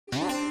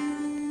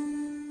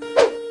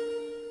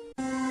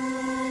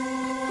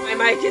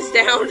mic is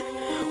down.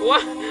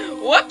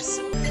 Whoops.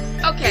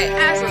 Okay,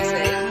 as I was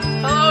saying,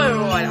 hello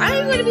everyone.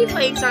 I'm going to be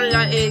playing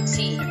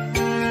Sonic.exe,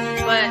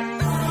 but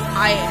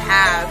I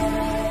have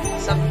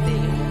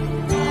something.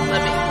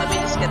 Let me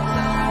just get this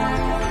up.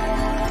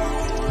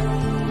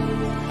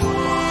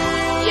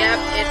 Yep,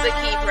 it's a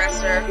key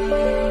presser.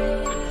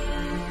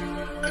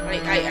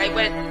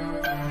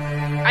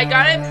 I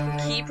got it from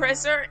key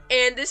presser,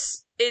 and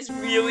this is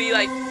really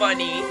like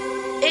funny.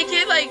 It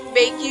can like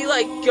make you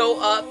like go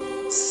up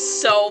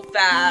so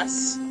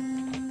fast.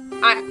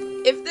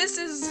 If this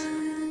is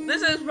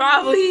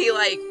probably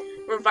like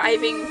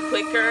reviving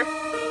quicker,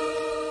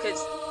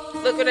 cause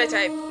look what I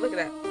type. Look at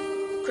that,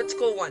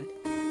 critical 1.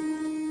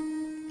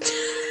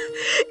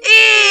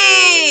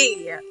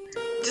 E,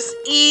 just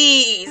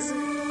ease.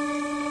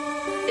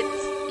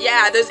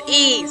 Yeah, there's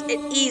E's. It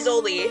E's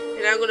only.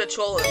 And I'm gonna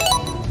troll him.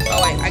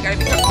 Oh wait, I gotta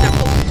become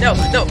simple. No.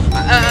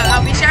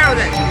 I'll be Shadow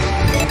then.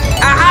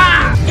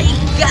 Aha! Hey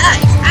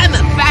guys, I'm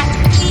a fast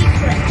key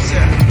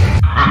presser.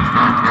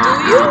 Do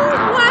you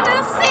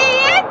wanna see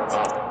it?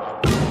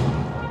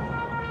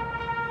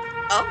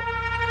 Oh.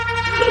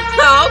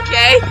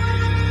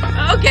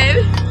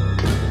 Okay.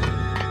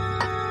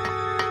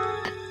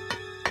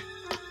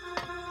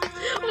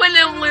 When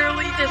I'm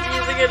literally just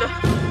using it.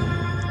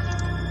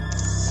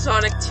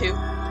 Sonic 2.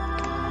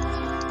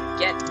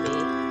 Get me.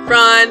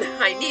 Run!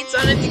 I need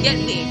Sonic to get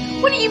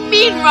me. What do you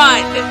mean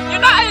run? You're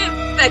not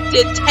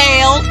infected,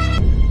 Tails!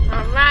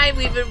 Alright,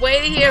 we've been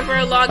waiting here for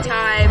a long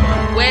time.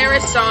 Where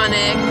is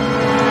Sonic?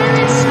 Where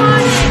is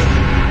Sonic?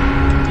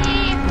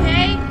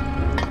 Okay.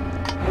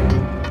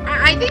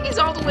 I think he's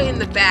all the way in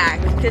the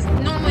back, because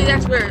normally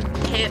that's where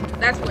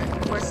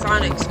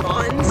Sonic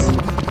spawns.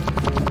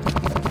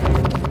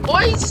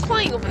 Or he's just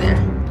playing over there.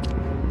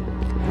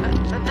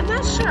 I'm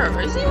not sure.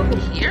 Is he over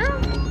here?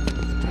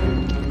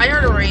 I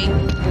heard a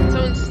ring.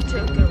 Someone just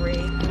took a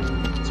ring.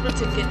 Someone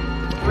took a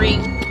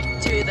ring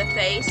to the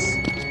face.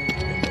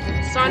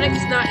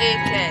 Sonic's not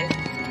AFK.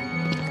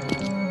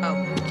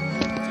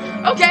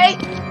 Oh. Okay,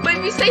 but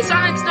if you say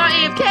Sonic's not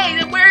AFK,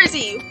 then where is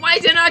he? Why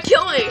is he not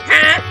killing?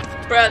 Huh?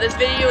 Bro, this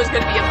video is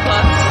gonna be a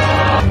fuss.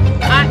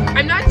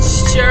 I'm not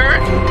sure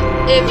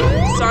if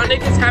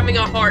Sonic is having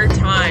a hard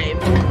time.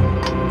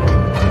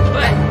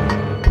 But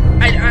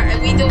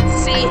we don't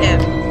see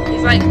him.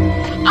 He's like,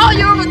 oh,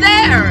 you're over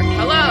there!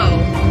 Hello?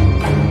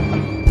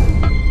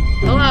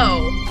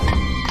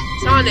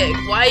 Sonic,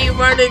 why are you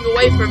running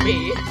away from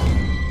me?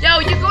 Yo,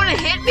 you gonna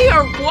hit me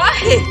or what?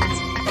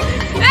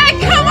 Hey,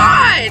 come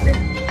on!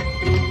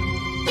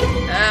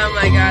 Oh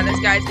my god, this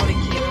guy's gonna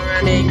keep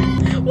running.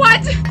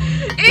 What?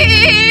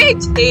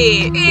 Eat me,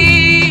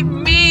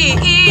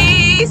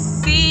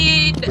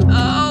 seed,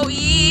 oh,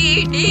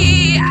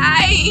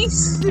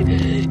 ice,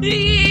 hit me!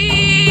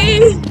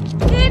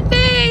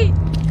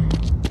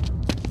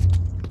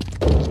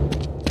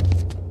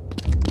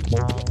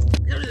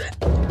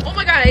 Oh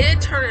my god, I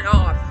didn't turn it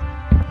off.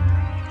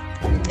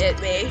 Hit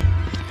me.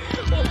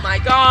 Oh my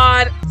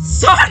god.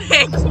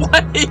 Sonic,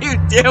 what are you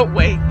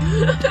doing?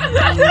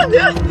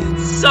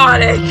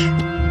 Sonic.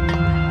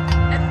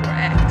 F for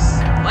X.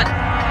 What?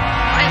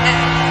 Why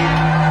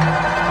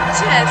X?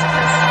 Just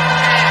press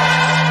X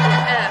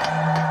or F.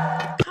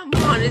 Come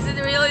on, is it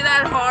really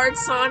that hard,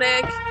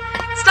 Sonic?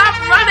 Stop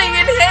running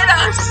and hit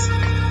us!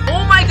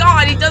 Oh my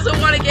god, he doesn't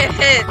want to get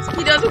hit.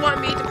 He doesn't want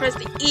me to press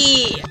the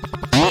E.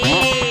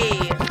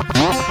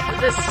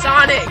 The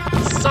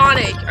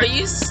Sonic, are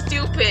you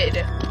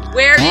stupid?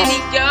 Where did he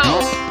go?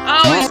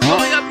 Oh, he's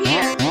going up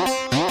here.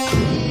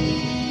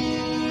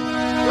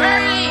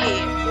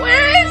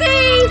 Where is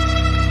he?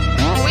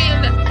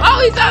 Oh,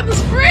 he's on the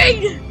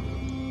spring.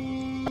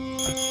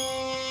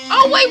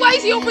 Oh wait, why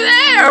is he over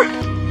there?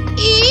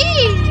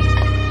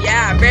 E.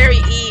 Yeah, very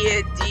E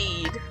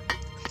indeed.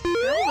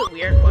 That was a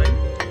weird one.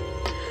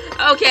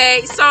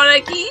 Okay,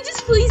 Sonic, can you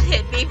just please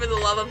hit me for the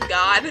love of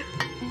God?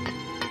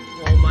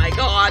 Oh my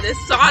god, this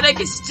Sonic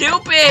is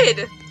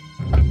stupid!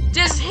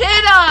 Just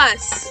hit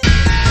us!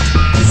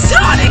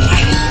 Sonic!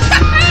 He's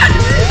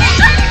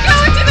trying to go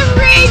into the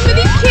ring, but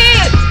he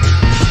can't!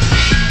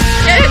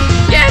 Get him!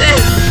 Yes!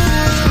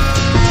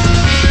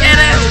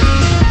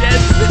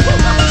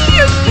 What are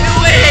you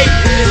doing?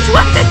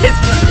 What is this?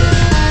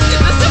 Is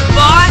this a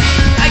bot?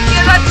 I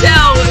cannot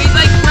tell. He's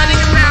like running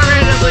around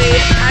randomly,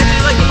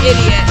 acting like an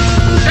idiot.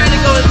 He's trying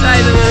to go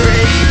inside of the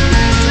ring.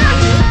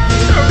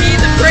 Are we in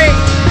the ring?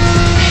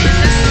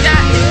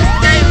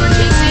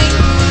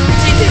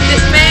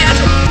 This man,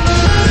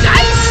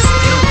 nice,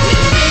 stupid.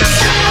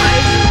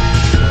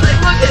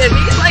 Like, look at him.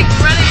 He's like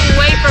running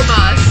away from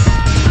us.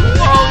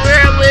 While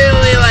we're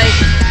literally like,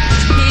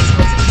 he's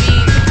supposed to be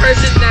the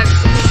person that's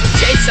supposed to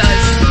chase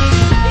us.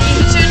 He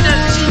should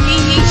not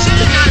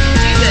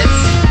do this.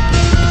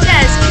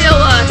 Just kill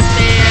us,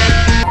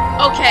 man.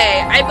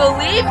 Okay, I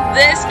believe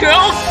this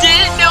girl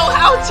didn't know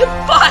how to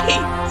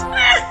fight.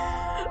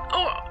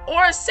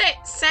 or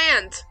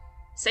Sand.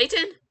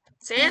 Satan?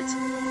 Sant?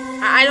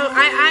 I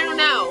don't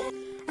know.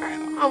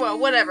 Oh well,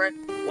 whatever.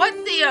 What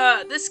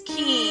this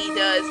key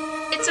does,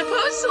 it's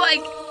supposed to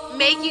like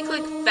make you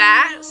click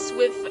fast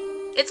with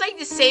it's like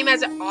the same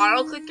as an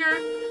auto clicker,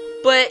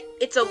 but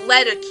it's a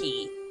letter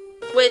key,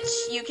 which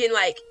you can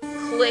like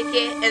click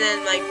it and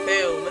then like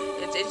boom,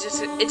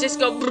 it just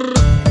go. Brrr.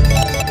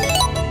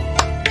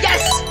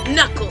 Yes,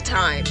 knuckle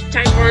time.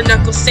 Time for a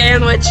knuckle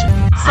sandwich.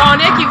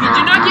 Sonic, if you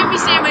do not give me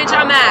sandwich,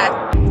 I'm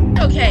mad.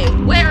 Okay,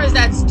 where is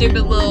that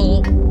stupid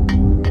little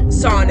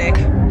Sonic?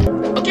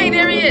 Okay,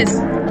 there he is.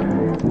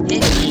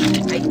 Hit me.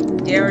 I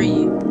dare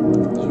you.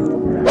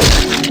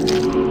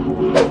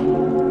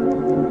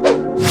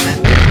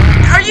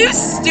 Are you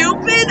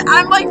stupid?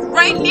 I'm like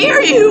right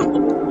near you.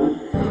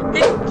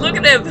 Hey, look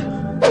at him.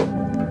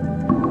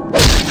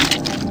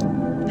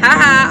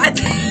 Haha.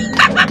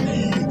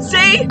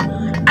 See?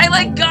 I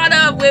like got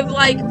up with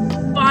like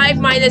 5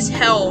 minus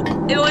health.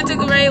 It only took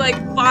away like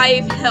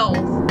 5 health.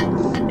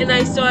 And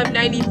I still have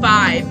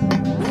 95.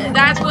 And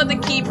that's what the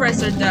key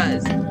presser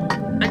does.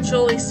 I'm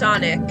truly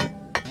Sonic.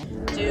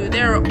 Dude,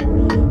 they're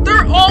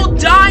all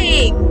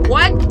dying!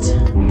 What?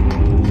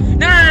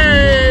 No.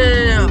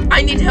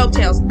 I need help,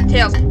 Tails.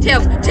 Tails. No!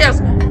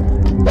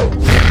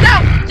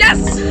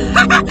 Yes!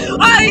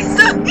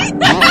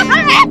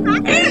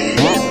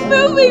 He's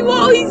moving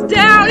while he's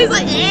down. He's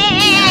like,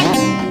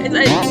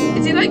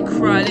 is he like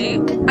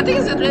cruddy? I think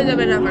it's a little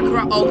bit of a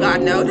crawl. Oh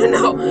god, no.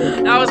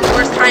 That was the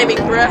worst timing,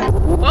 bruh.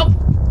 Well,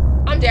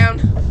 I'm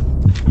down.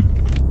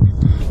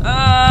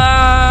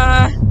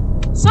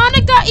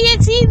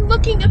 Sonic.exe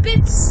looking a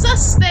bit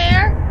sus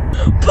there.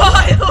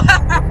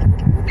 Bye-lag!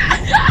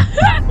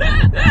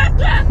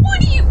 What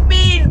do you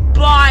mean,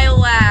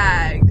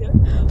 bye-lag?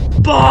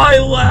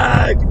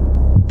 Bye-lag!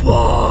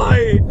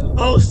 Bye!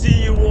 I'll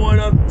see you when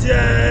I'm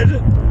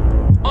dead.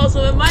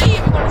 Also, am I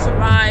even gonna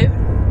survive?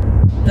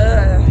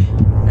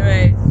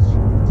 Alright.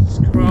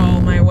 Just crawl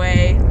my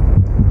way.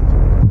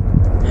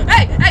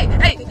 Hey!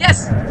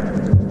 Yes!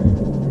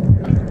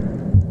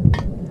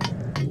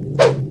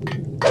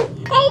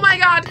 Oh my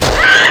god!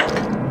 Ah!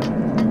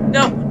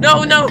 No!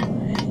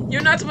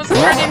 You're not supposed to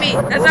target me!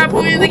 That's not the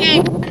point of the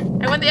game!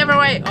 I went the other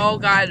way! Oh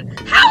god.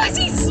 How is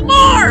he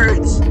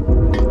smart?!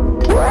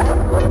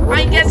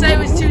 I guess I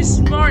was too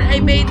smart.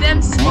 I made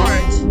them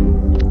smart.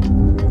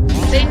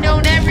 They know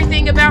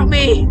everything about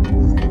me.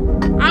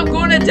 I'm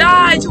gonna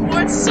die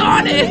towards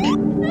Sonic!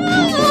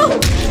 No!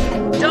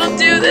 Don't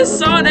do this,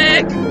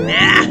 Sonic!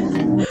 Nah!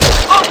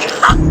 Oh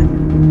god!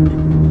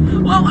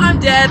 Well, I'm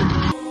dead.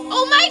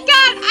 Oh my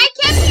god! I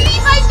can't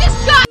believe I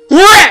just got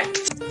wrecked!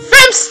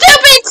 From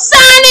stupid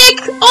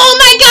Sonic! Oh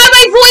my god,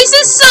 my voice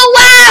is so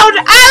loud!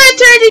 I'm gonna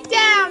turn it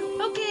down!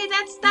 Okay,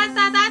 that's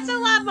a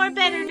lot more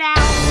better now.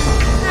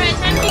 Alright,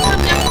 time to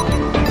become Knuckles.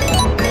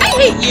 I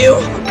hate you!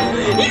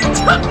 You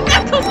took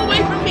Knuckles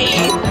away from me!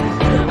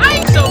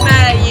 I'm so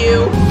mad at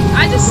you!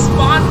 I just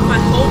spawned with my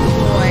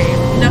homeboy,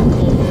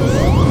 Knuckles.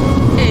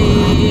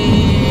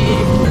 Hey.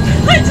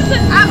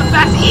 I'm a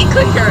fast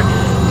E-clicker!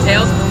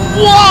 Tails,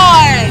 1!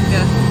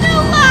 No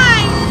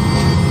lie!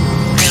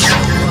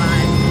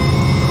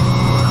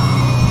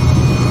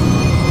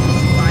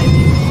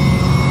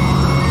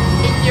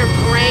 In your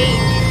brain,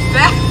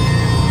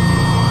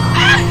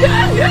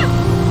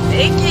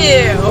 Thank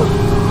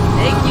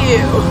you.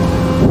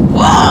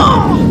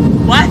 Whoa!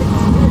 What?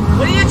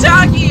 What are you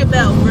talking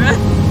about, bruh?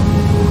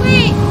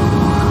 Wait.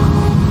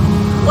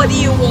 What do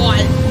you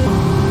want?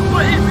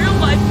 But in real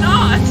life,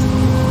 not.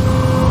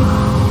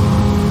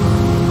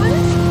 What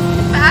is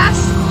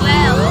fast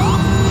level?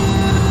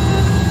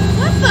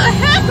 What the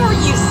heck are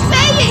you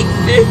saying,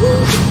 dude?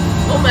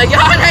 Oh my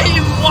god, I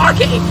am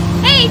walking.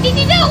 Hey, did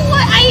you know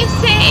what I am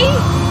saying?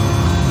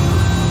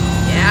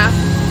 Yeah.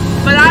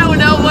 But I don't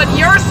know what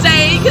you're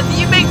saying because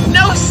you make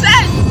no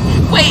sense.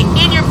 Wait,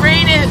 in your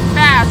brain is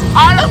fast.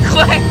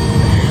 Auto-click.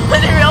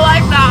 But in real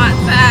life, not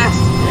fast.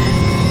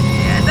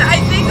 Yeah,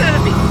 I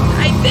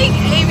think,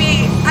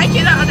 Amy, I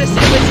cannot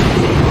understand what you're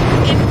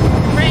saying. In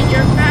your brain,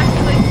 you're fast,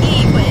 like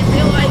E, but in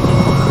real life,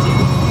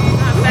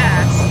 you're not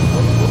fast.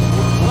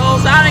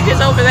 Well, Sonic is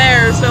over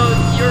there, so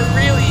you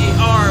really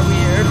are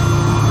weird.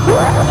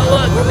 Oh,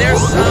 look, there's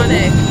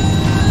Sonic.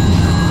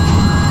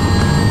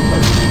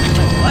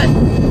 What?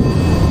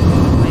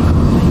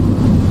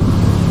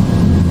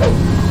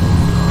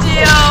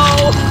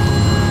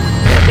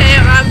 Okay,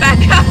 I'm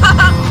back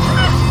up.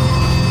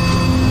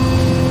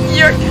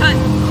 You're cut.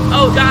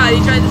 Oh god, he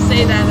tried to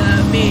say that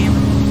meme.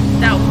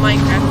 That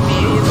Minecraft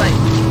meme. He's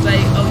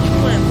like, oh, you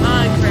play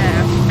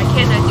Minecraft. I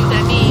cannot do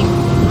that meme.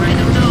 I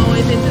don't know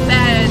if it's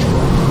bad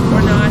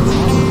or not.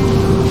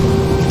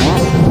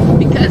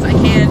 Because I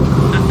can.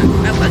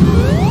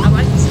 I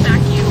like to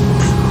smack you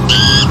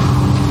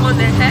on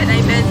the head.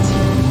 I meant.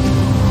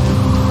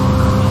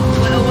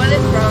 What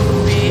is wrong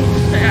with me?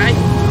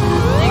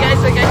 You guys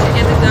think I should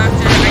get the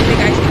doctor? I think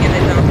I should get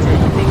the doctor.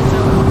 You think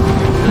so?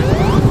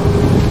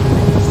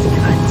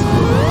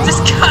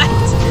 Just cut.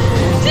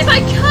 She's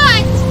like,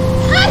 cut!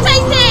 Cut, I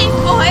say!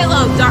 Oh,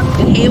 hello,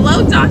 Dr. A.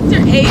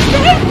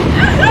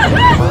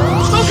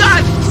 Oh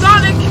god,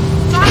 Sonic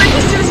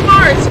is too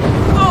smart!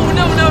 Oh,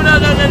 no.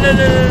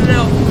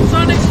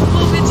 Sonic's a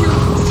little bit too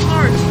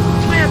smart.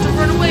 I have to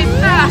run away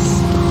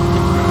fast.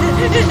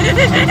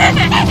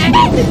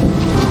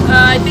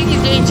 I think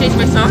he's getting chased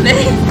by Sonic.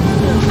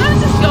 I'll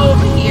just go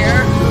over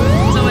here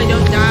so I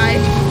don't die.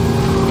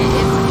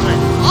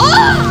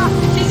 Oh!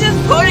 She's just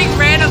putting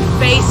random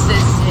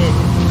faces in.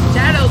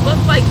 Shadow look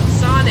like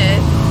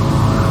Sonic.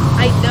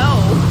 I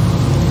know.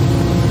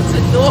 It's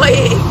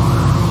annoying.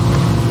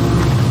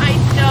 I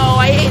know.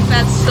 I hate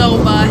that so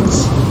much.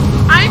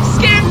 I'm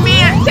scared me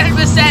at 10%.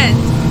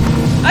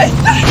 I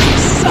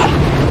suck.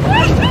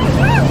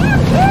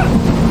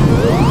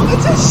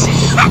 It's a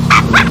shit.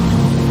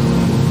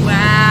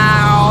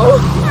 Wow.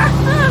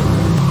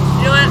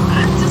 You know what?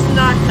 I'm just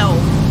not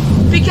help.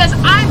 Because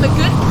I'm a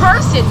good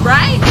person,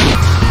 right?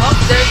 Oh,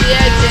 there's the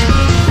exit.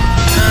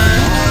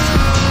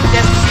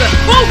 Guess it's the—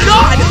 oh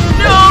God!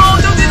 No!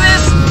 Don't do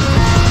this!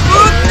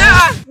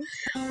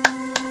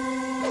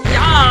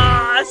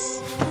 Yes!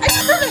 I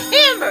heard a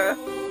hammer!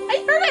 I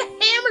heard a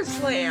hammer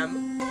slam!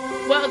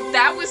 Well,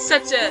 that was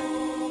such a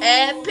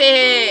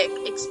epic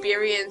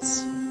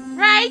experience.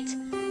 Right?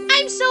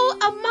 I'm so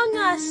Among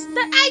Us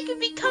that I could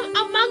become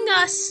Among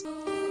Us.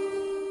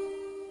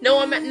 No,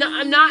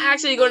 I'm not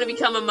actually going to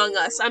become Among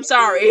Us. I'm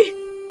sorry.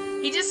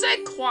 He just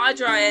said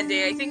quadra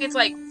ending. I think it's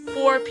like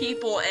 4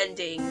 people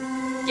ending.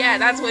 Yeah,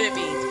 that's what it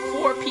means.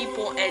 4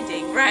 people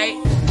ending, right?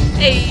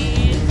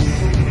 Hey.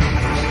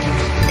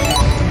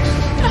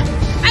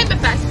 I'm a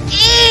fast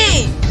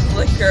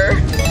flicker.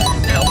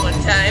 That one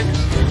time.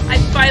 I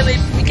finally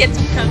get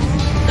to become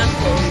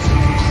Knuckles.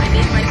 I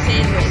need my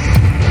sandwich.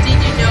 Did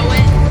you know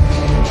it?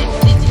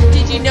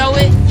 Did you know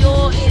it?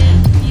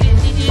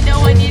 Did you know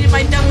I needed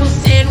my Knuckles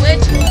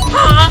sandwich?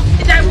 Huh?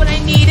 Is that what I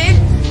needed?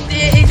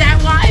 Is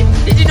that why?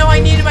 Did you know I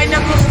needed my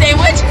Knuckles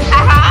sandwich?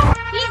 Haha!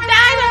 He's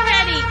died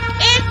already!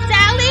 It's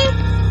Sally!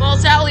 Well,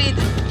 Sally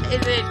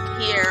isn't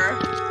here.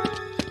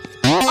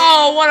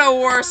 Oh, what a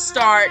worse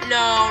start.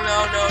 No.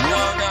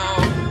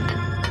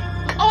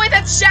 Oh, wait,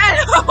 that's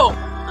Shadow!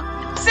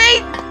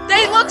 See?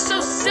 They look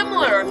so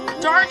similar.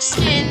 Dark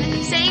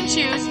skin, same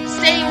shoes,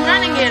 same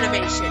running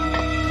animation.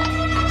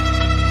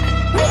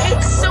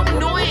 It's so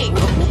annoying.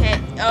 Okay,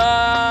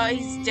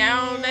 he's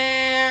down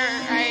there.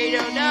 I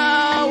don't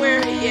know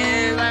where he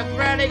is. I'm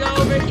running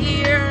over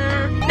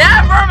here.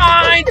 Never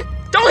mind!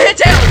 Don't hit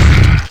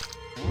Tails!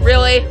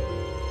 Really?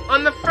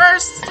 On the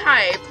first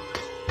type?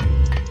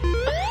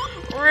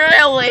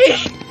 Really?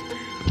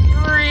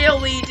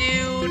 Really,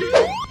 dude?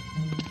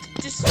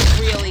 Just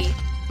really.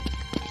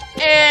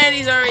 And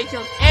he's already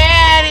killed.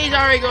 And he's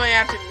already going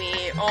after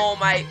me. Oh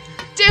my.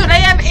 Dude, I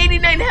have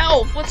 89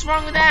 health. What's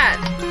wrong with that?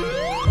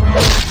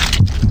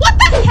 What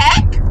the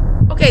heck?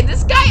 Okay,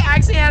 this guy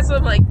actually has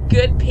some, like,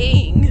 good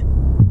ping.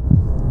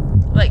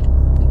 Like,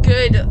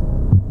 good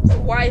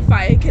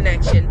Wi-Fi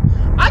connection.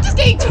 I'm just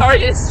getting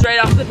targeted straight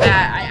off the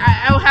bat.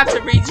 I will have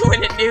to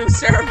rejoin a new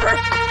server.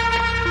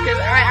 Because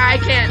I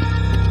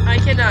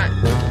cannot.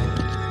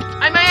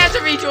 I might have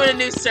to rejoin a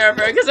new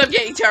server because I'm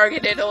getting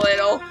targeted a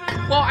little.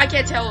 Well, I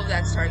can't tell if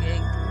that's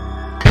targeting.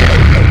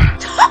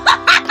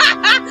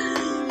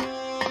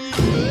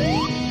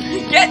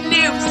 Get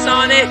noobed,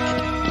 Sonic!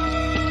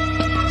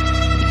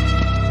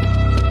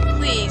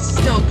 Please,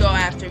 don't go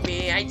after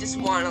me. I just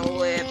want to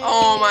live.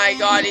 Oh my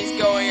God, he's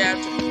going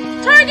after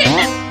me. Target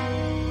him!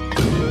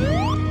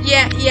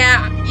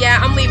 Yeah,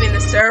 I'm leaving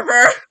the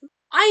server.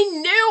 I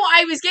knew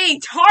I was getting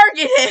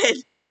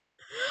targeted!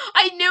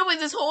 I knew it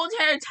this whole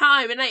entire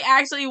time, and I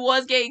actually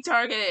was getting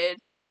targeted.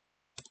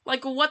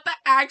 Like, what the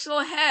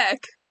actual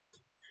heck?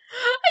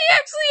 I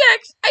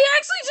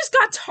actually just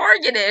got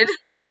targeted.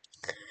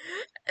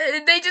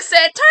 They just said,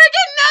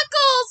 target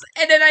Knuckles!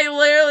 And then I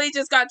literally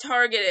just got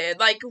targeted.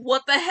 Like,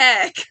 what the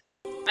heck?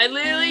 I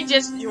literally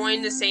just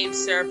joined the same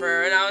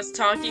server, and I was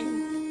talking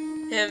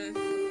to him.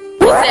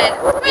 He said,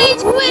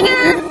 rage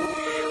quitter!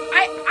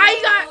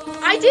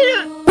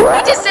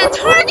 He just said,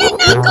 target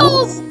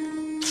Knuckles!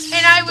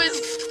 And I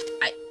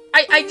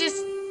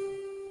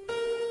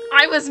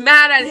was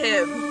mad at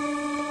him.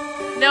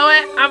 You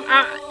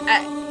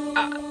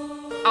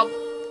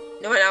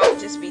know what? I'll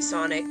just be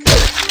Sonic.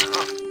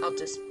 I'll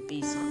just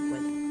be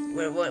Sonic.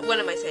 What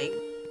am I saying?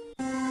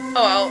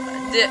 Oh,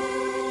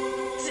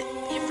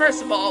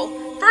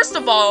 first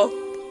of all,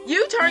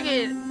 you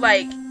targeted,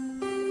 like,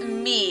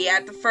 me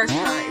at the first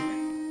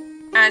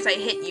time, as I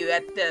hit you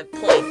at the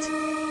point.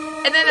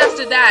 And then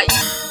after that,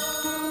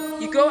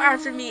 you go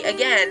after me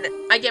again,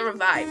 I get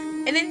revived.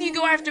 And then you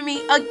go after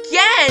me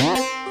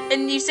again,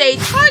 and you say,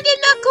 target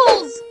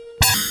Knuckles!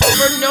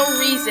 For no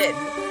reason.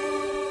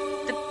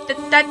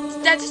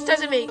 That just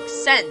doesn't make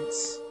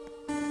sense.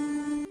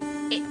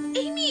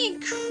 Amy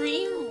and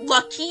Cream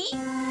lucky?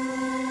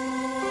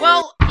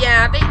 Well,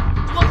 yeah,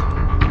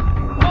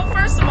 well,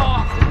 first of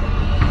all,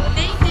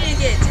 they didn't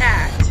get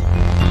attacked.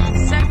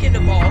 Second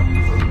of all,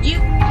 you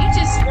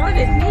just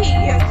wanted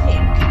me, I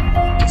think.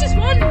 You just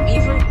wanted me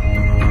for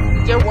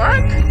your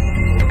work?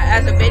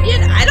 As a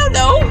minion? I don't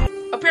know.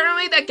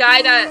 Apparently that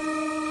guy that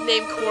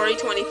named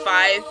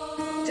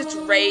Corey25 just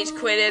rage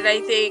quitted,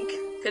 I think,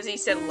 because he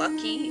said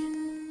lucky.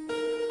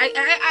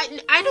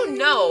 I don't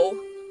know.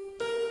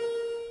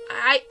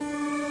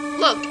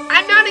 look,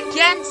 I'm not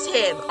against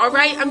him,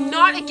 alright? I'm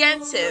not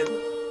against him.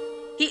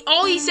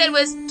 All he said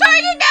was,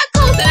 target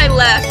Knuckles, and I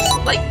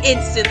left, like,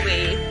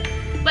 instantly.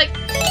 Like,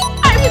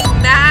 I was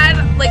mad,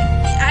 like,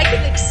 I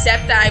can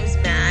accept that I was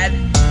mad,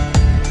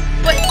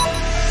 but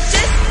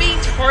just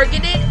being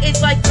targeted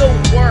is, like, the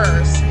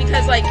worst,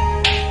 because, like,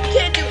 you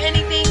can't do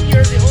anything,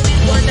 you're the only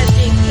one that's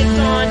being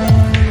picked on.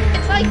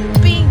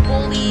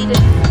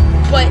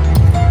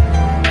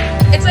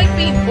 It's like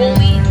being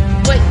bullied,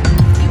 but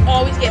you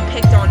always get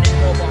picked on in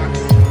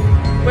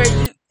Roblox, where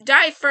you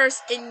die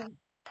first and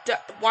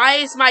why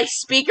is my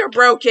speaker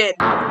broken?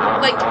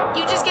 Like,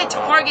 you just get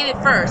targeted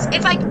first.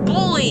 It's like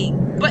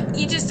bullying, but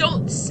you just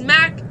don't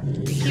smack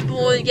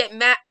people and get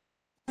mad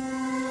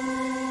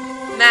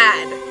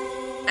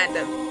at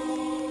them.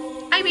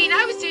 I mean,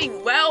 I was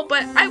doing well,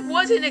 but I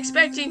wasn't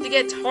expecting to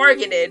get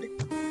targeted.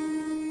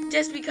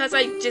 Just because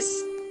look,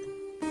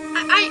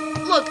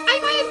 I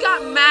might have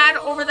gotten mad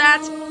over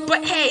that,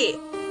 but hey,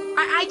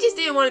 I just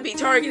didn't want to be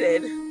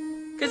targeted.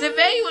 Because if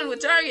anyone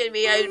would target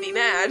me, I would be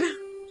mad.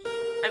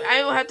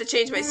 I will have to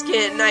change my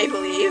skin, I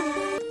believe.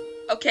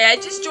 Okay, I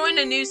just joined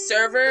a new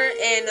server,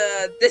 and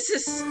this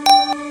is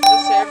the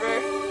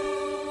server.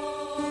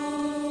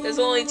 There's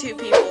only 2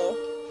 people.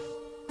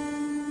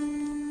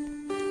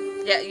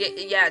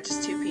 Yeah,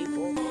 just 2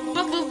 people.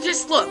 But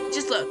just look.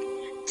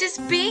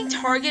 Just being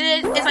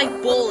targeted is like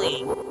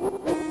bullying.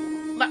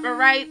 But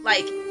right,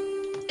 like,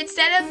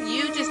 instead of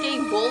you just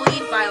getting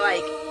bullied by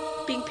like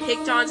being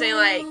picked on, saying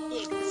like,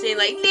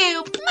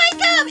 noob, my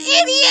god,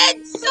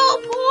 idiot,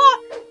 so poor,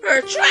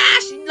 or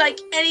trash, like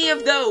any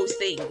of those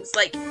things,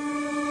 like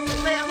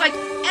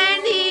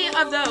any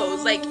of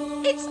those, like,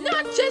 it's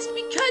not just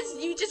because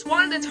you just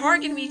wanted to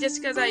target me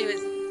just because I was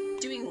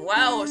doing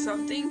well or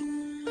something.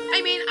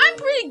 I mean, I'm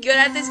pretty good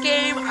at this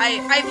game.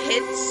 I've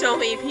hit so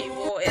many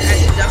people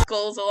at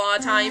Knuckles a lot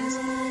of times,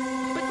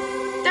 but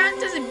that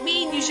doesn't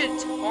mean you should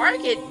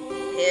target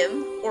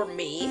him or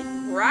me,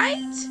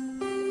 right?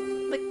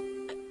 Like,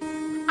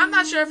 I'm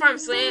not sure if I'm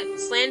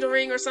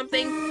slandering or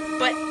something,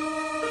 but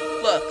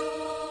look,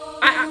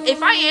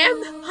 if I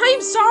am,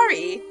 I'm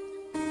sorry.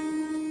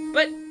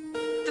 But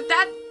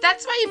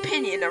that's my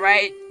opinion,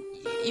 alright?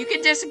 You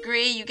can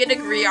disagree, you can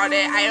agree on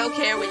it. I don't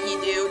care what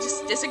you do,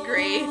 just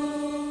disagree.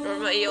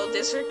 Normally you'll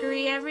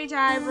disagree every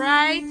time,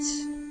 right?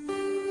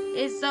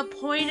 It's the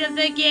point of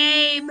the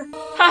game.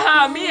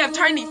 Haha, me have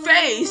tiny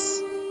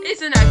face.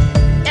 Isn't it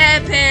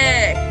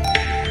epic?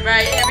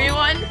 Right,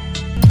 everyone?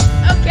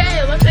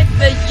 Okay, looks like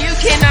the you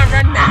cannot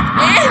run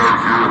map.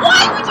 And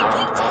why would you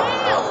pick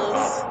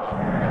Tails?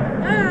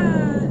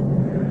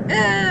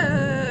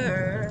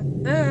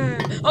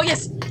 Oh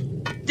yes,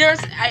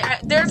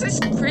 there's this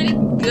pretty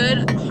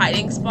good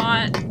hiding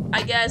spot,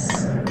 I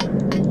guess.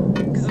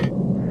 Because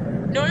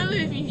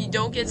normally if you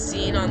don't get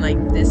seen on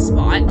like this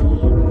spot,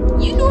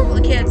 you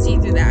normally can't see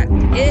through that.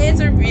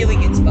 It's a really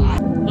good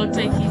spot. Looks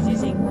like he's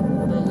using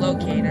the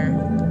locator.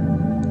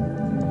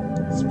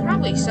 It's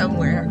probably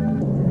somewhere.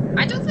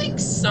 I don't think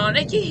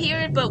Sonic can hear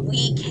it, but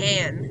we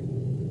can.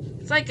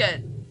 It's like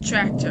a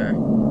tractor.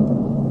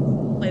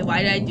 Wait,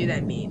 why did I do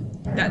that meme?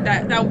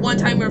 That one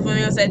time we were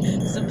filming, I said,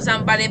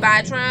 somebody buy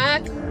a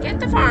truck, get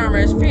the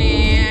farmer's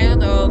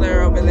field. Oh,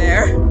 they're over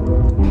there.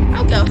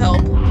 I'll go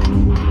help.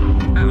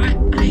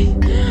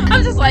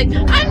 I'm just like,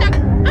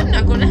 I'm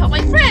not going to help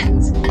my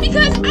friends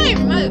because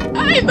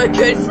I'm a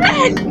good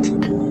friend.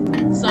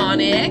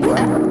 Sonic,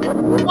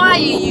 why are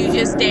you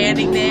just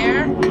standing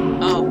there?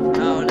 Oh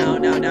no.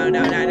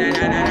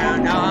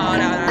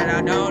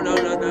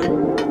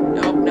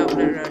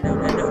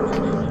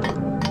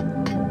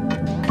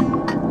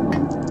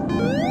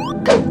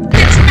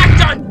 Get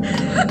smacked on!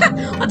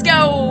 Let's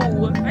go!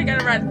 I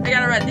gotta run.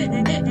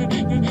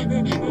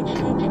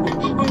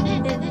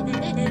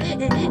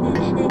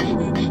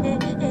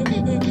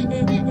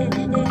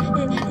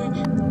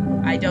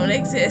 I don't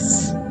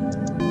exist.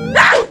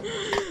 Ah!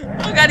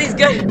 Oh god, he's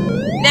good.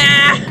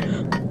 Nah!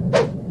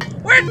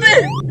 Where's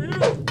the...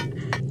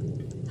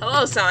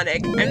 Hello,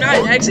 Sonic. I'm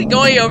not actually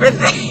going over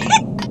there.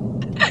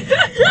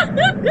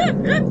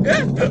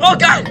 Oh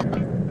god!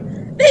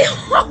 They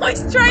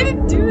always try to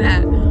do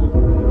that.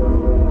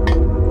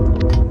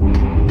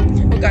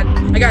 Oh god,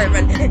 I gotta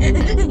run.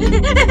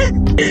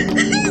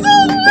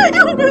 He's all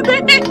the way over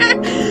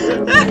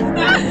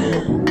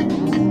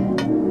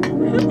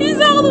there! He's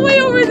all the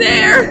way over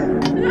there!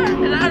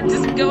 And I'm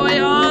just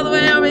going all the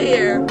way over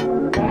here.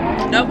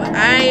 Nope,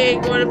 I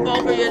ain't going to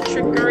fall for your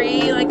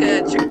trickery like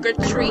a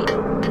trick-or-treat.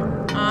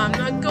 I'm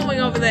not going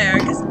over there,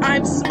 because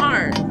I'm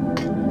smart.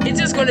 He's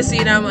just going to see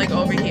it, I'm like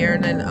over here,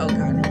 and then, oh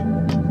god.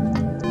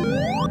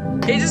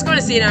 He's just going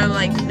to see it, I'm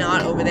like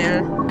not over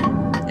there.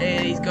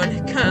 And he's going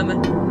to come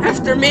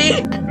after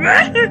me.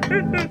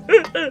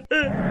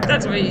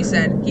 That's what he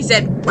said. He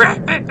said,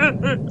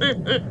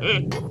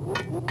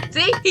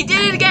 see? He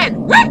did it again.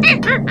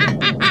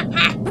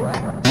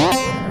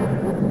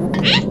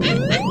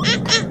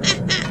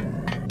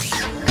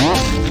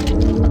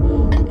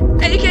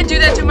 And you can't do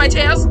that to my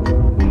tails.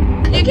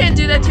 You can't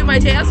do that to my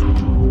tails.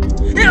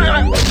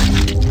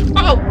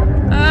 Oh,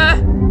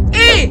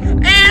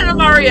 and I'm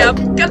Hurry up.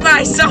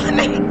 Goodbye,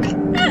 Sonic.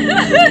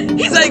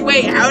 He's like,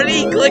 wait, how did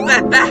he click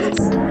that fast?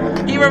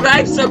 He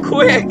revived so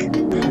quick.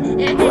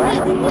 I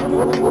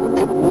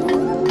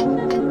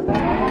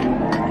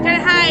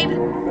gotta hide.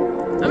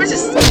 I'm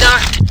just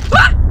not.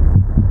 Ah!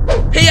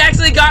 He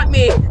actually got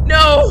me.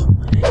 No.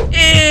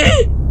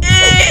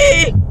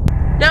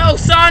 No,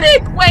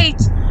 Sonic, wait.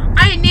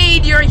 I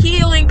need your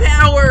healing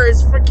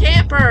powers for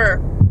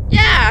Camper.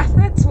 Yeah,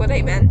 that's what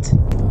I meant.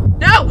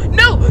 No,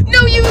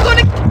 you were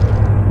gonna.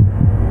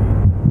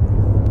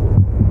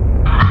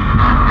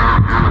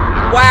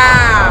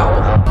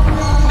 Wow.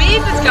 Me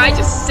and this guy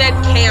just said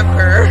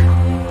Camper.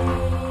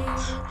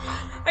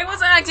 I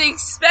wasn't actually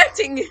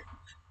expecting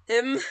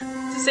him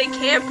to say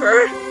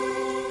Camper.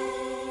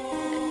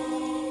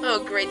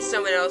 Oh great,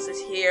 someone else is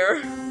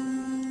here.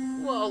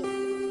 Whoa.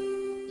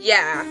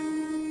 Yeah.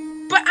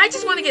 But I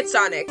just want to get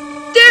Sonic.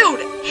 Dude!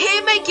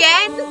 Him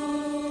again?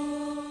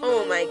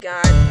 Oh my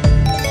god.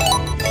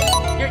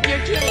 You're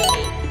kidding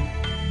me.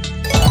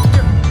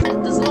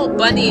 This little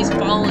bunny is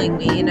following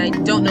me and I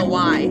don't know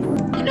why.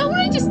 You know what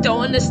I just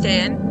don't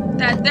understand?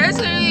 That there's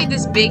literally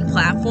this big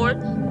platform.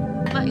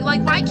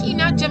 Like why can you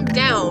not jump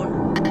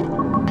down?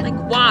 Like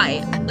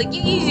why? Like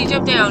you can easily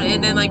jump down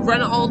and then like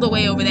run all the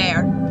way over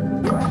there.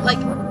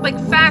 Like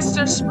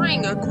faster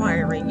spring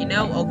acquiring, you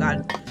know? Oh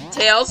god.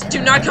 Tails,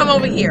 do not come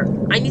over here.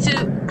 I need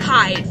to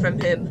hide from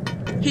him.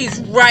 He's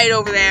right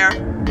over there.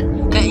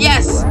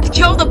 Yes,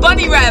 kill the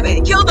bunny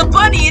rabbit. Kill the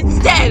bunny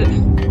instead.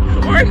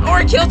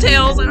 Or kill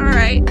Tails.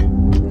 Alright.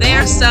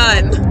 Their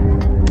son.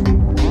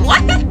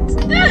 What?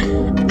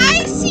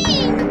 I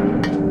see.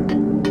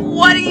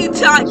 What are you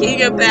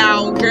talking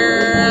about,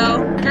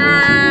 girl?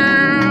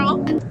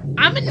 Girl.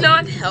 I'm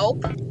not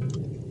help.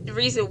 The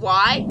reason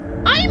why?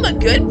 I'm a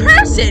good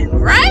person,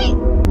 right?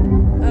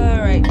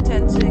 Alright,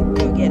 time to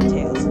go get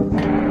Tails.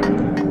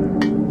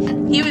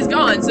 He was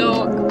gone,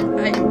 so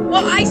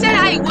I said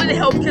I wouldn't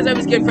help because I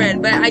was a good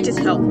friend, but I just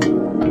helped.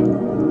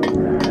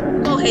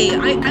 Well, hey,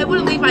 I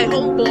wouldn't leave my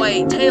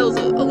homeboy Tails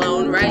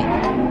alone, right?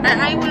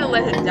 I wouldn't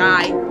let him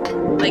die.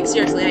 Like,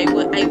 seriously, I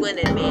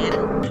wouldn't, man.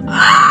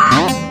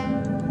 Ah!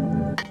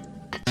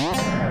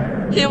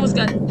 He was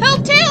gonna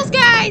help Tails,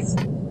 guys!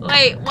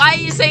 Wait, why are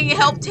you saying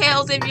help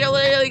Tails if you're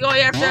literally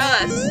going after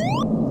us?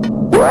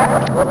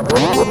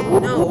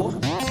 No.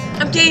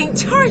 I'm getting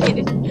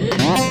targeted.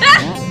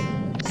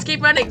 Ah! Just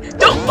keep running.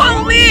 Don't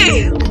follow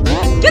me!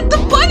 Get the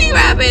bunny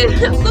rabbit!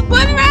 The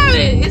bunny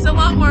rabbit is a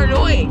lot more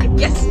annoying.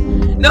 Yes.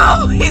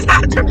 No, he's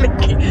after me.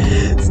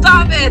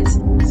 Stop it.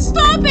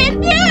 Stop it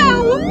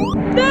now.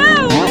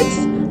 No. I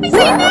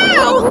say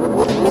no.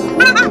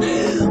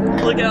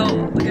 Look at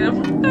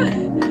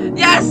him.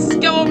 Yes,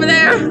 go over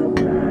there.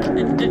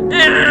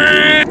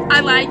 I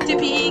like to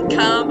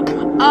become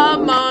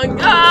among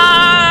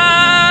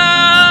us.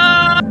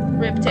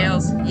 Rip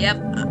Tails. Yep.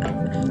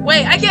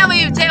 Wait, I can't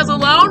leave Tails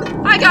alone.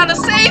 I gotta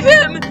save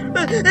him.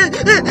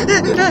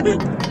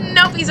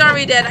 Nope, he's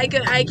already dead. I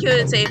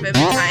couldn't save him in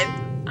time.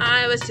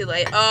 I was too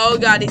late. Oh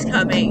god, he's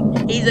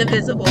coming. He's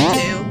invisible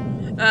too.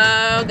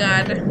 Oh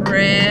god.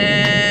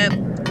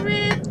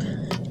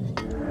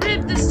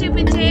 Rip the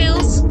stupid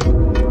Tails.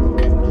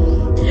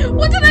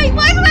 Why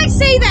did I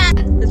say that?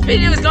 This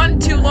video has gone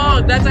too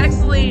long. That's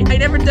actually, I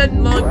never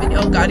done long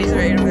video. Oh god, he's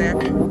right over there.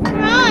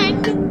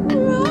 Run!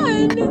 No!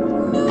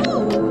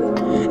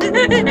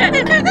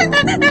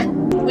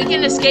 We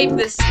can escape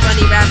this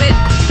bunny rabbit.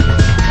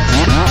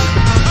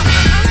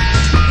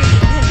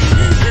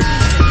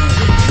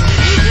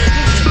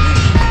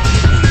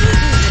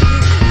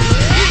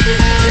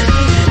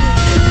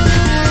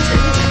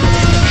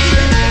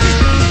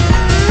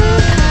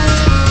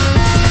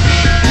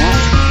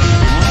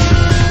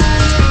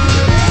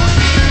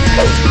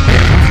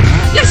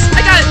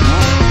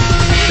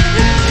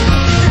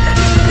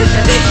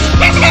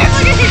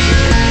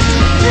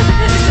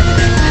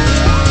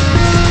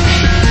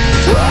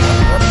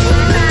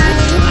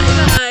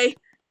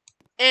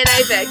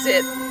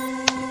 Exit.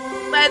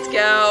 Let's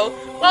go.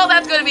 Well,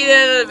 that's gonna be the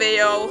end of the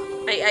video.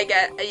 I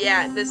get,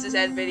 yeah, this is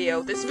end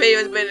video. This video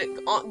has been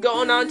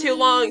going on too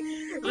long.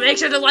 Make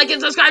sure to like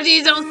and subscribe so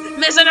you don't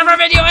miss another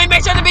video, and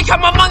make sure to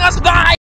become among us. Bye!